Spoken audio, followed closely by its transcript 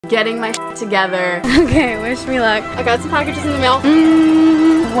getting my together. Okay, wish me luck. I got some packages in the mail.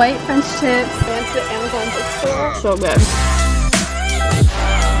 White French tips. I went to the Amazon bookstore. So good.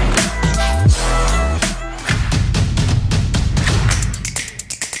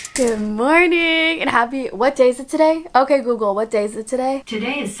 Good morning and happy, what day is it today? Okay, Google, what day is it today?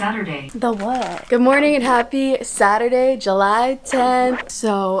 Today is Saturday. The what? Good morning and happy Saturday, July 10th.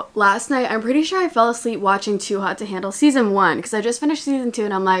 So last night, I'm pretty sure I fell asleep watching Too Hot to Handle season 1 because I just finished season 2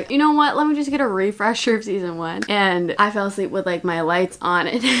 and I'm like, you know what? Let me just get a refresher of season 1. And I fell asleep with like my lights on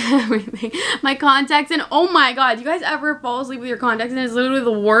and everything. My contacts in. Oh my God, you guys ever fall asleep with your contacts in? It's literally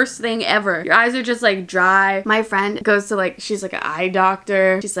the worst thing ever. Your eyes are just like dry. My friend goes to like, she's like an eye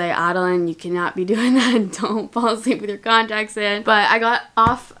doctor. She's like, Adeline, you cannot be doing that. Don't fall asleep with your contacts in. But I got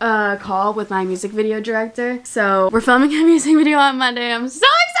off a call with my music video director. So we're filming a music video on Monday. I'm so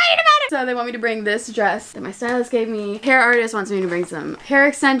excited about it. So they want me to bring this dress that my stylist gave me. Hair artist wants me to bring some hair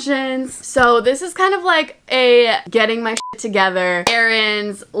extensions. So this is kind of like a getting my shit together,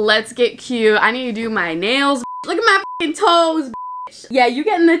 errands, let's get cute. I need to do my nails. Look at my fucking toes. Yeah, you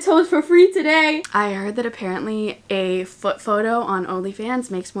getting the toes for free today. I heard that apparently a foot photo on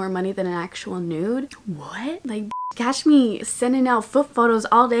OnlyFans makes more money than an actual nude. What? Like, catch me sending out foot photos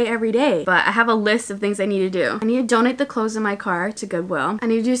all day, every day. But I have a list of things I need to do. I need to donate the clothes in my car to Goodwill. I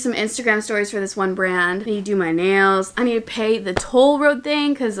need to do some Instagram stories for this one brand. I need to do my nails. I need to pay the toll road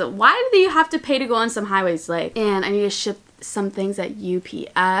thing, because why do you have to pay to go on some highways? Like, and I need to ship some things at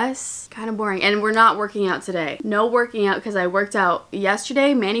UPS. Kind of boring. And we're not working out today. No working out because I worked out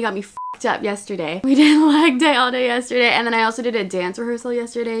yesterday. Manny got me f***ed up yesterday. We did leg day all day yesterday. And then I also did a dance rehearsal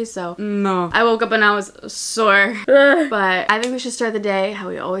yesterday. So no. I woke up and I was sore. But I think we should start the day how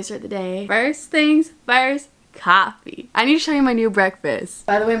we always start the day. First things first. Coffee. I need to show you my new breakfast.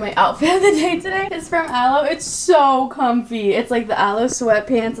 By the way, my outfit of the day today is from Aloe. It's so comfy. It's like the Aloe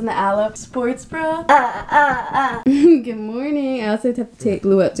sweatpants and the Aloe sports bra. Good morning. I also have to take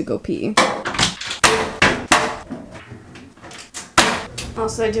Blue out to go pee.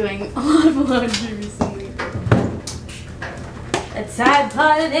 Also doing a lot of laundry recently. A sad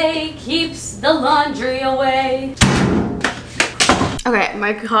holiday keeps the laundry away. Okay,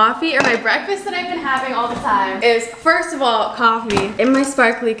 my coffee, or my breakfast that I've been having all the time is, first of all, coffee in my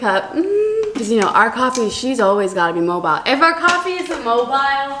sparkly cup. Because, you know, our coffee, she's always got to be mobile. If our coffee isn't mobile,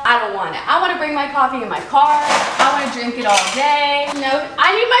 I don't want it. I want to bring my coffee in my car. I want to drink it all day. You know,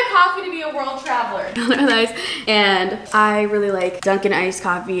 I need my coffee to be a world traveler. And I really like Dunkin' iced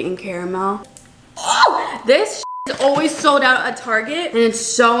coffee and caramel. Oh, this it's always sold out at Target and it's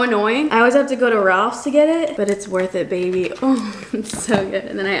so annoying. I always have to go to Ralph's to get it, but it's worth it, baby. Oh, it's so good.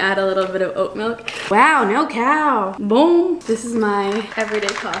 And then I add a little bit of oat milk. Wow, no cow. Boom. This is my everyday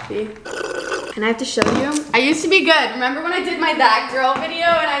coffee. And I have to show you. I used to be good. Remember when I did my That Girl video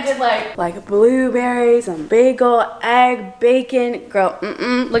and I did like blueberries, some bagel, egg, bacon. Girl,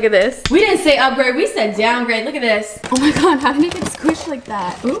 look at this. We didn't say upgrade, we said downgrade. Look at this. Oh my God, how did it get squished like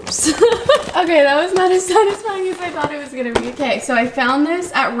that? Oops. Okay, that was not as satisfying as I thought it was gonna be. Okay, so I found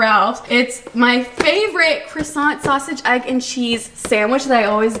this at Ralph's. It's my favorite croissant sausage, egg, and cheese sandwich that I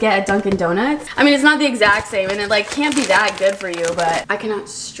always get at Dunkin' Donuts. I mean, it's not the exact same and it like can't be that good for you, but I cannot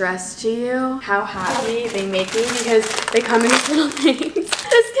stress to you how happy they make me because they come in these little things.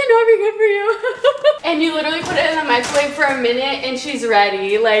 This cannot be good for you. And you literally put it in the microwave for a minute and she's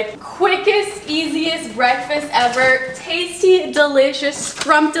ready. Like, quickest, easiest breakfast ever. Tasty, delicious,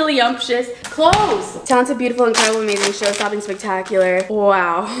 scrumptious, clothes. Talented, beautiful, incredible, amazing, show-stopping, spectacular.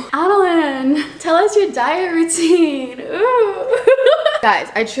 Wow. Adeline, tell us your diet routine. Ooh. Guys,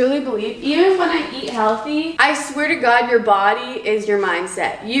 I truly believe, even when I eat healthy, I swear to God, your body is your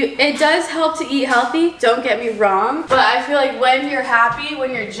mindset. It does help to eat healthy, don't get me wrong, but I feel like when you're happy,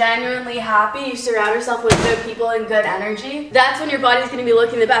 when you're genuinely happy, you surround yourself with good people and good energy, that's when your body's gonna be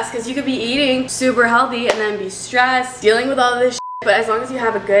looking the best, because you could be eating super healthy and then be stressed, dealing with all this shit. But as long as you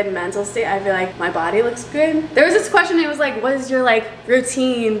have a good mental state, I feel like my body looks good. There was this question, it was like, what is your like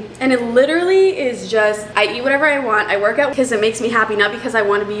routine? And it literally is just, I eat whatever I want. I work out because it makes me happy, not because I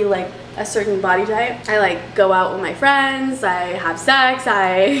want to be like a certain body type. I like go out with my friends, I have sex,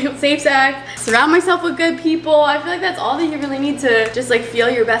 I safe sex, surround myself with good people. I feel like that's all that you really need to just like feel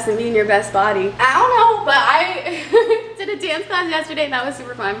your best and be in your best body. I don't know, but I did a dance class yesterday and that was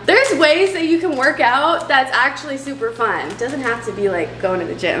super fun. There's ways that you can work out that's actually super fun. It doesn't have to be like going to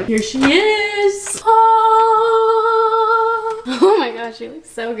the gym. Here she is. Oh. Oh my gosh, she looks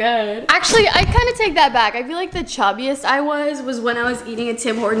so good. Actually, I kind of take that back. I feel like the chubbiest I was when I was eating a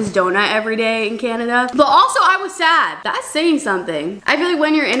Tim Hortons donut every day in Canada. But also I was sad. That's saying something. I feel like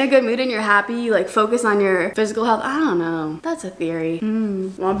when you're in a good mood and you're happy, you like focus on your physical health. I don't know. That's a theory.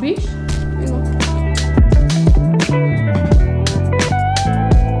 Want a piece?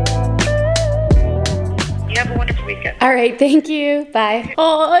 All right, thank you. Bye.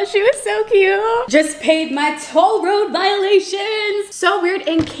 Oh, she was so cute. Just paid my toll road violations. So weird.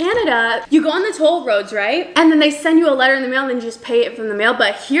 In Canada, you go on the toll roads, right? And then they send you a letter in the mail and then you just pay it from the mail.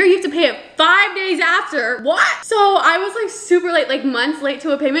 But here you have to pay it 5 days after. What? So I was like super late, like months late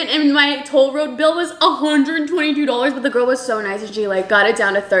to a payment, and my toll road bill was $122. But the girl was so nice and she like got it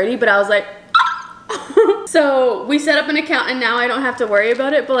down to 30. But I was like, so we set up an account and now I don't have to worry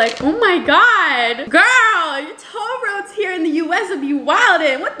about it, but like, oh my God, girl, your toll roads here in the US would be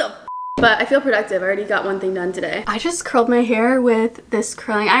wildin'. What the f? But I feel productive. I already got one thing done today. I just curled my hair with this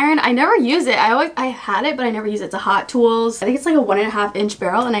curling iron. I never use it. I had it, but I never use it. It's a Hot Tools. I think it's like a 1.5 inch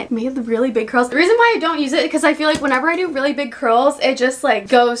barrel, and I made the really big curls. The reason why I don't use it, because I feel like whenever I do really big curls, it just like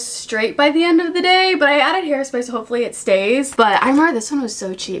goes straight by the end of the day. But I added hairspray, so hopefully it stays. But I remember this one was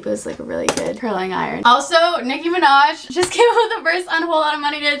so cheap. It was like a really good curling iron. Also, Nicki Minaj just came out with a verse on A Whole Lot of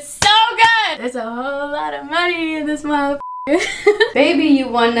Money. It's so good. There's a whole lot of money in this motherfucker. Baby, you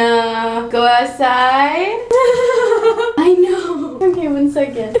wanna go outside? I know. Okay, 1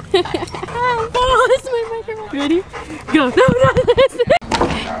 second. Oh, this is my microphone. Ready? Go. No,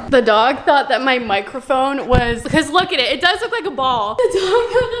 the dog thought that my microphone was, because look at it, it does look like a ball. The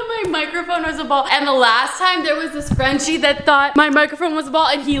dog thought that my microphone was a ball. And the last time there was this Frenchie that thought my microphone was a ball,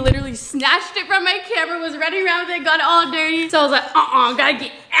 and he literally snatched it from my camera, was running around with it, got it all dirty. So I was like, gotta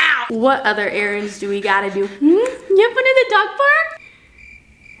get out. What other errands do we gotta do? You have fun at the dog park?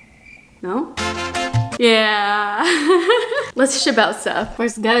 No? Yeah. Let's ship out stuff.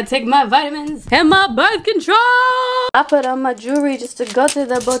 First, gotta take my vitamins and my birth control. I put on my jewelry just to go to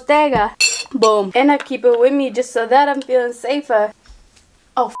the bodega. Boom. And I keep it with me just so that I'm feeling safer.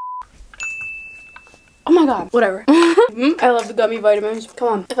 Oh, oh my God. Whatever. I love the gummy vitamins. Come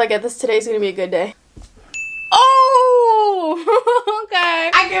on. If I get this, today's gonna be a good day. Oh!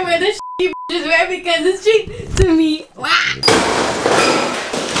 Okay. I can wear this shit just wear because it's cheap to me.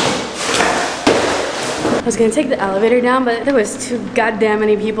 I was gonna take the elevator down, but there was too goddamn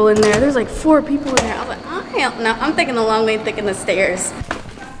many people in there. There's like 4 people in there. I was like, oh hell no, I'm taking the long way, taking the stairs.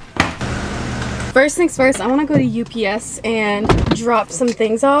 First things first, I wanna go to UPS and drop some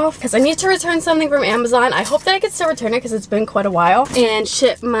things off because I need to return something from Amazon. I hope that I can still return it because it's been quite a while. And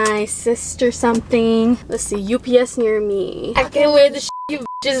ship my sister something. Let's see, UPS near me. I can wear the shit you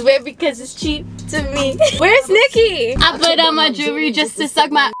just wear because it's cheap to me. Where's Nikki? I put on my jewelry just to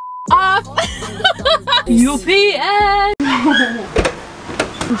suck my off. UPS.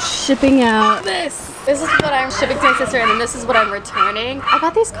 I'm shipping out this. This is what I'm shipping to my sister, and then this is what I'm returning. I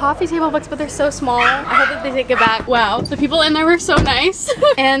got these coffee table books, but they're so small. I hope that they take it back. Wow, the people in there were so nice.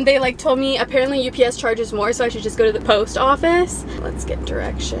 And they like told me apparently UPS charges more, so I should just go to the post office. Let's get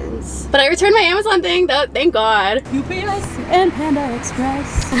directions. But I returned my Amazon thing, thank God. UPS and Panda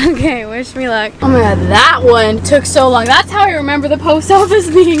Express. Okay, wish me luck. Oh my God, that one took so long. That's how I remember the post office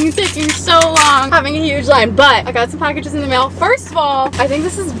taking so long, having a huge line. But I got some packages in the mail. First of all, I think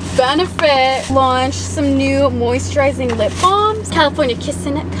this is Benefit launched some new moisturizing lip balms. California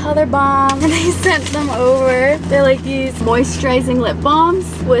Kissin' It Color Balm. And they sent them over. They're like these moisturizing lip balms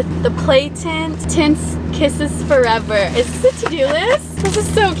with the Play Tint. Tints Kisses Forever. Is this a to-do list? This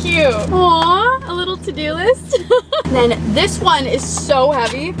is so cute. Aww, a little to-do list. And then this one is so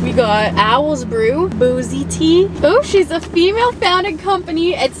heavy. We got Owl's Brew Boozy Tea. Oh, she's a female-founded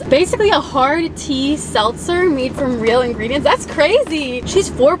company. It's basically a hard tea seltzer made from real ingredients. That's crazy. She's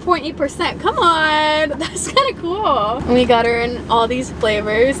 4.8%. Come on. That's kind of cool. And we got her in all these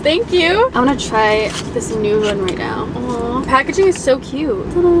flavors. Thank you. I want to try this new one right now. Aww. Packaging is so cute.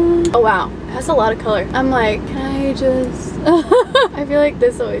 Oh, wow. It has a lot of color. I'm like, can I just... I feel like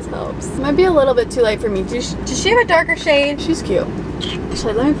this always helps. It might be a little bit too light for me. Does she have a darker shade? She's cute.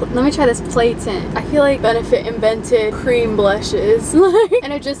 Actually, let me try this Play Tint. I feel like Benefit invented cream blushes.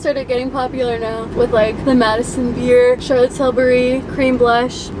 And it just started getting popular now with like the Madison Beer, Charlotte Tilbury cream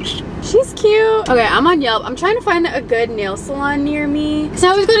blush. She's cute. Okay, I'm on Yelp. I'm trying to find a good nail salon near me because I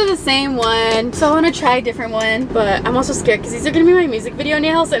always go to the same one. So I want to try a different one, but I'm also scared because these are going to be my music video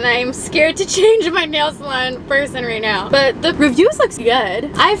nails and I'm scared to change my nail salon person right now. But the reviews looks good.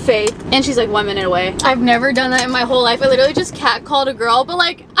 I have faith. And she's like 1 minute away. I've never done that in my whole life. I literally just catcalled a girl, but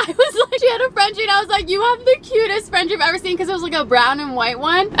like I was like, she had a Frenchie and I was like, you have the cutest Frenchie I've ever seen, because it was like a brown and white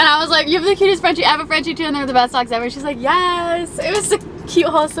one. And I was like, you have the cutest Frenchie. I have a Frenchie too and they're the best dogs ever. She's like, yes. It was a cute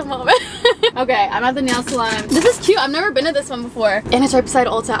wholesome moment. Okay, I'm at the nail salon. This is cute. I've never been to this one before. And it's right beside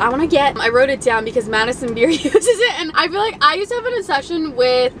Ulta. I wrote it down because Madison Beer uses it, and I feel like I used to have an obsession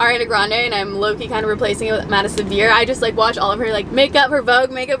with Ariana Grande and I'm low-key kind of replacing it with Madison Beer. I just like watch all of her like makeup, her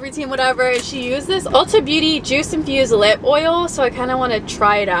Vogue makeup routine, whatever, and she used this Ulta Beauty juice infused lip oil, so I kind of want to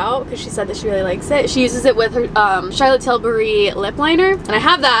try it out because she said that she really likes it. She uses it with her Charlotte Tilbury lip liner, and I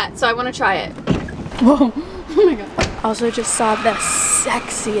have that, so I want to try it. Whoa. Oh my god. Also just saw the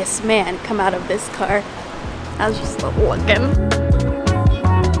sexiest man come out of this car. I was just looking.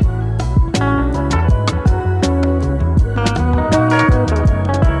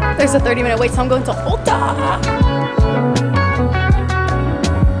 There's a 30-minute wait, so I'm going to Ulta.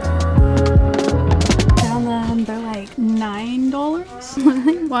 They're like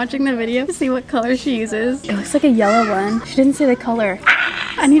 $9. Watching the video to see what color she uses. It looks like a yellow one. She didn't say the color.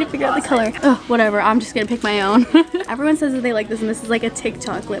 I need to figure out the color. Oh, whatever. I'm just gonna pick my own. Everyone says that they like this, and this is like a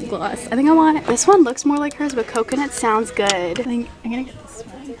TikTok lip gloss. I think I want it. This one looks more like hers, but coconut sounds good. I think I'm gonna get this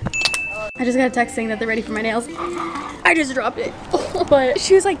one. I just got a text saying that they're ready for my nails. I just dropped it. But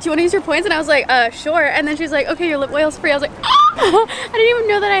she was like, do you want to use your points? And I was like, sure. And then she was like, okay, your lip oil's free. I was like, I didn't even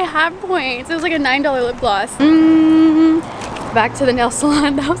know that I had points. It was like a $9 lip gloss. Back to the nail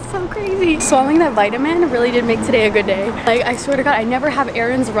salon. That was so crazy. Swallowing that vitamin really did make today a good day. Like, I swear to God, I never have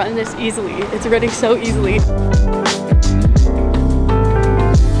errands run this easily. It's running so easily.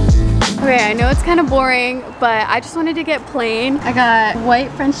 Okay, I know it's kind of boring, but I just wanted to get plain. I got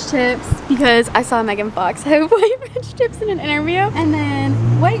white French tips because I saw Megan Fox have white French tips in an interview. And then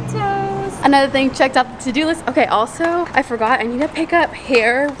white toes. Another thing, checked out the to-do list. Okay, also, I forgot, I need to pick up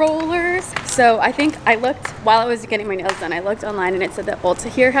hair rollers. So I think I looked, while I was getting my nails done, I looked online and it said that Ulta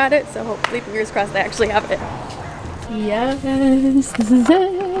here had it. So hopefully, fingers crossed, they actually have it. Yes, this is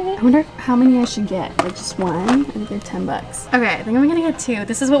it. I wonder how many I should get. Like just one? I think they're $10. Okay, I think I'm gonna get 2.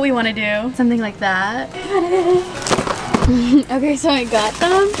 This is what we want to do. Something like that. Got it. Okay, so I got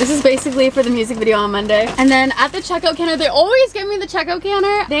them. This is basically for the music video on Monday. And then at the checkout counter, they always give me the checkout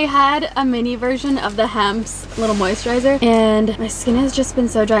counter. They had a mini version of the Hemp's little moisturizer, and my skin has just been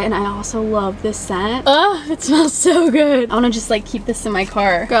so dry, and I also love this scent. Oh, it smells so good. I want to just like keep this in my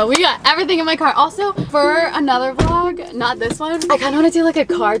car. Girl, we got everything in my car. Also, for another vlog, not this one, I kind of want to do like a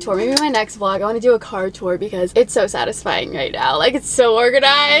car tour. Maybe my next vlog, I want to do a car tour because it's so satisfying right now. Like, it's so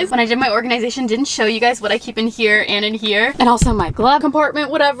organized. When I did my organization, didn't show you guys what I keep in here and in here. And also my glove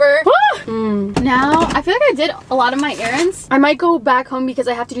compartment, whatever. Now, I feel like I did a lot of my errands. I might go back home because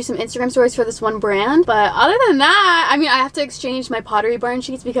I have to do some Instagram stories for this one brand. But other than that, I mean, I have to exchange my Pottery Barn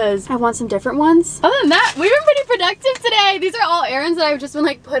sheets because I want some different ones. Other than that, we've been pretty productive today. These are all errands that I've just been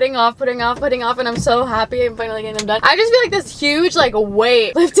like putting off, and I'm so happy I'm finally getting them done. I just feel like this huge like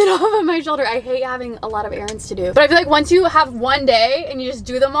weight lifted off of my shoulder. I hate having a lot of errands to do. But I feel like once you have one day and you just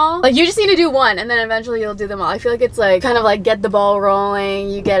do them all, like you just need to do one and then eventually you'll do them all. I feel like it's like kind of like get the ball rolling,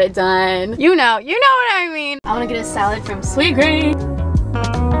 you get it done. You know what I mean. I want to get a salad from Sweet Green.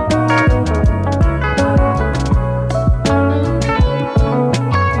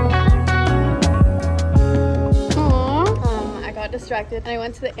 Distracted and I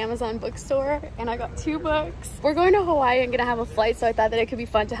went to the Amazon bookstore and I got 2 books. We're going to Hawaii and gonna have a flight, so I thought that it could be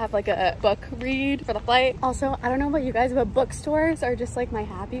fun to have like a book read for the flight. Also, I don't know about you guys, but bookstores are just like my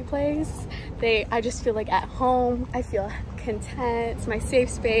happy place. I just feel like at home. I feel content. It's my safe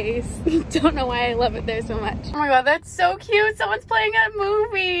space. Don't know why I love it there so much. Oh my god, that's so cute. Someone's playing a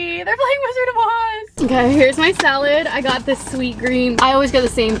movie. They're playing Wizard of Oz. Okay, here's my salad. I got this Sweet Green. I always get the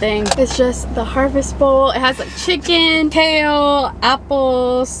same thing. It's just the Harvest Bowl. It has like chicken, kale,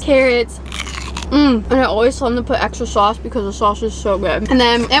 apples, carrots. And I always tell them to put extra sauce because the sauce is so good. And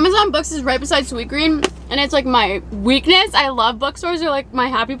then Amazon Books is right beside Sweet Green, and it's like my weakness. I love bookstores. They're like my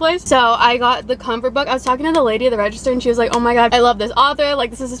happy place. So I got the comfort book. I was talking to the lady at the register and she was like, oh my god, I love this author.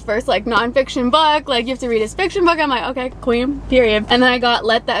 Like, this is his first like non-fiction book. Like, you have to read his fiction book. I'm like, okay, queen, period. And then I got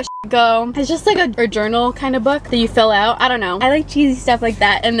Let That Go. It's just like a journal kind of book that you fill out. I don't know. I like cheesy stuff like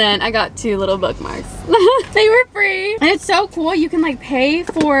that. And then I got 2 little bookmarks. They were free. And it's so cool. You can like pay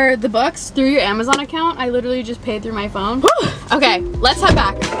for the books through your Amazon account. I literally just paid through my phone. Okay, let's head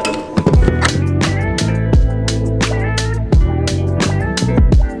back.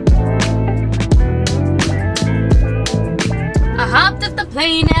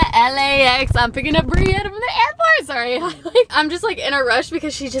 plane at LAX. I'm picking up Brianna from the airport. Sorry. I'm just like in a rush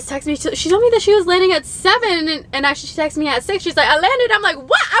because she just texted me. She told me that she was landing at 7 and actually she texted me at 6. She's like, I landed. I'm like,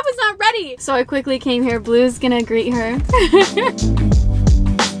 what? I was not ready. So I quickly came here. Blue's gonna greet her.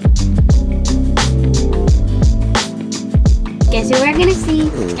 Guess who we're gonna see?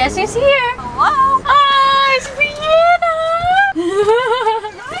 Guess who's here? Hello. Hi, it's Brianna.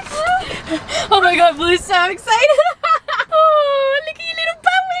 Oh my god, Blue's so excited. Oh, look at your little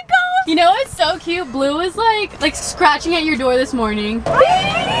butt. You know what's so cute? Blue was like scratching at your door this morning.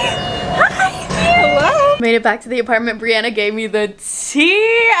 Hello. Made it back to the apartment. Brianna gave me the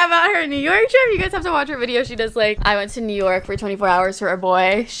tea about her New York trip. You guys have to watch her video. She does like, I went to New York for 24 hours for a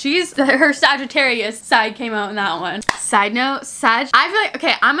boy. Her Sagittarius side came out in that one. Side note, I feel like,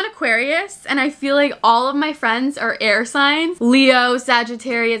 okay, I'm an Aquarius and I feel like all of my friends are air signs. Leo,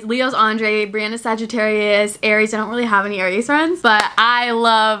 Sagittarius, Leo's Andre, Brianna's Sagittarius, Aries. I don't really have any Aries friends, but I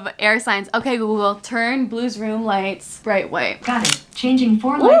love air signs. Okay, Google, turn Blue's room lights bright white. Got it. Changing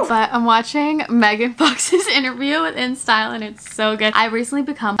 4 lights. But I'm watching Megan Fox's interview with InStyle and it's so good. I've recently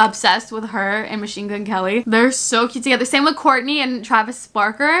become obsessed with her and Machine Gun Kelly. They're so cute together. Same with Courtney and Travis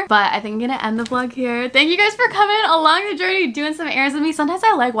Barker. But I think I'm gonna end the vlog here. Thank you guys for coming along the journey, doing some errands with me. Sometimes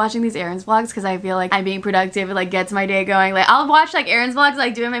I like watching these errands vlogs because I feel like I'm being productive. It like gets my day going. Like I'll watch like errands vlogs,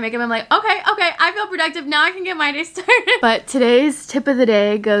 like doing my makeup. I'm like, okay, I feel productive. Now I can get my day started. But today's tip of the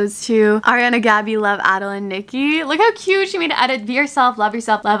day goes to Ariana, Gabby, Love, Adel, and Nikki. Look how cute she made it. Edit, be yourself, love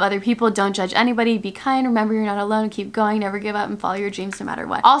other people, don't judge anybody, be kind, remember you're not alone, keep going, never give up, and follow your dreams no matter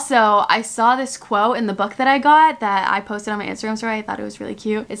what. Also, I saw this quote in the book that I got that I posted on my Instagram story. I thought it was really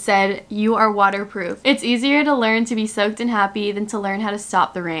cute. It said, you are waterproof. It's easier to learn to be soaked and happy than to learn how to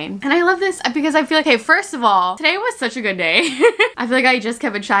stop the rain. And I love this because I feel like, hey, first of all, today was such a good day. I feel like I just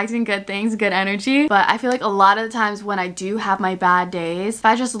kept attracting good things, good energy, but I feel like a lot of the times when I do have my bad days, if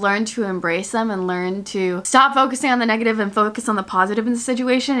I just learn to embrace them and learn to stop focusing on the negative and focus on the positive in the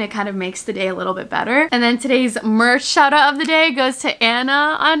situation, it kind of makes the day a little bit better. And then today's merch shout out of the day goes to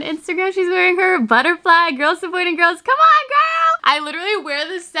Anna on Instagram. She's wearing her butterfly girls supporting girls. Come on, girl! I literally wear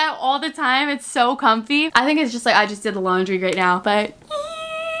this set all the time. It's so comfy. I think it's just like I just did the laundry right now, but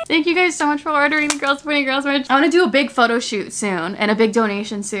thank you guys so much for ordering the Girls Supporting Girls merch. I want to do a big photo shoot soon and a big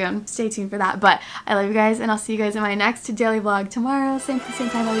donation soon. Stay tuned for that. But I love you guys and I'll see you guys in my next daily vlog tomorrow. Same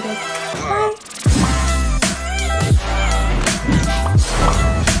time. Love you guys. Bye.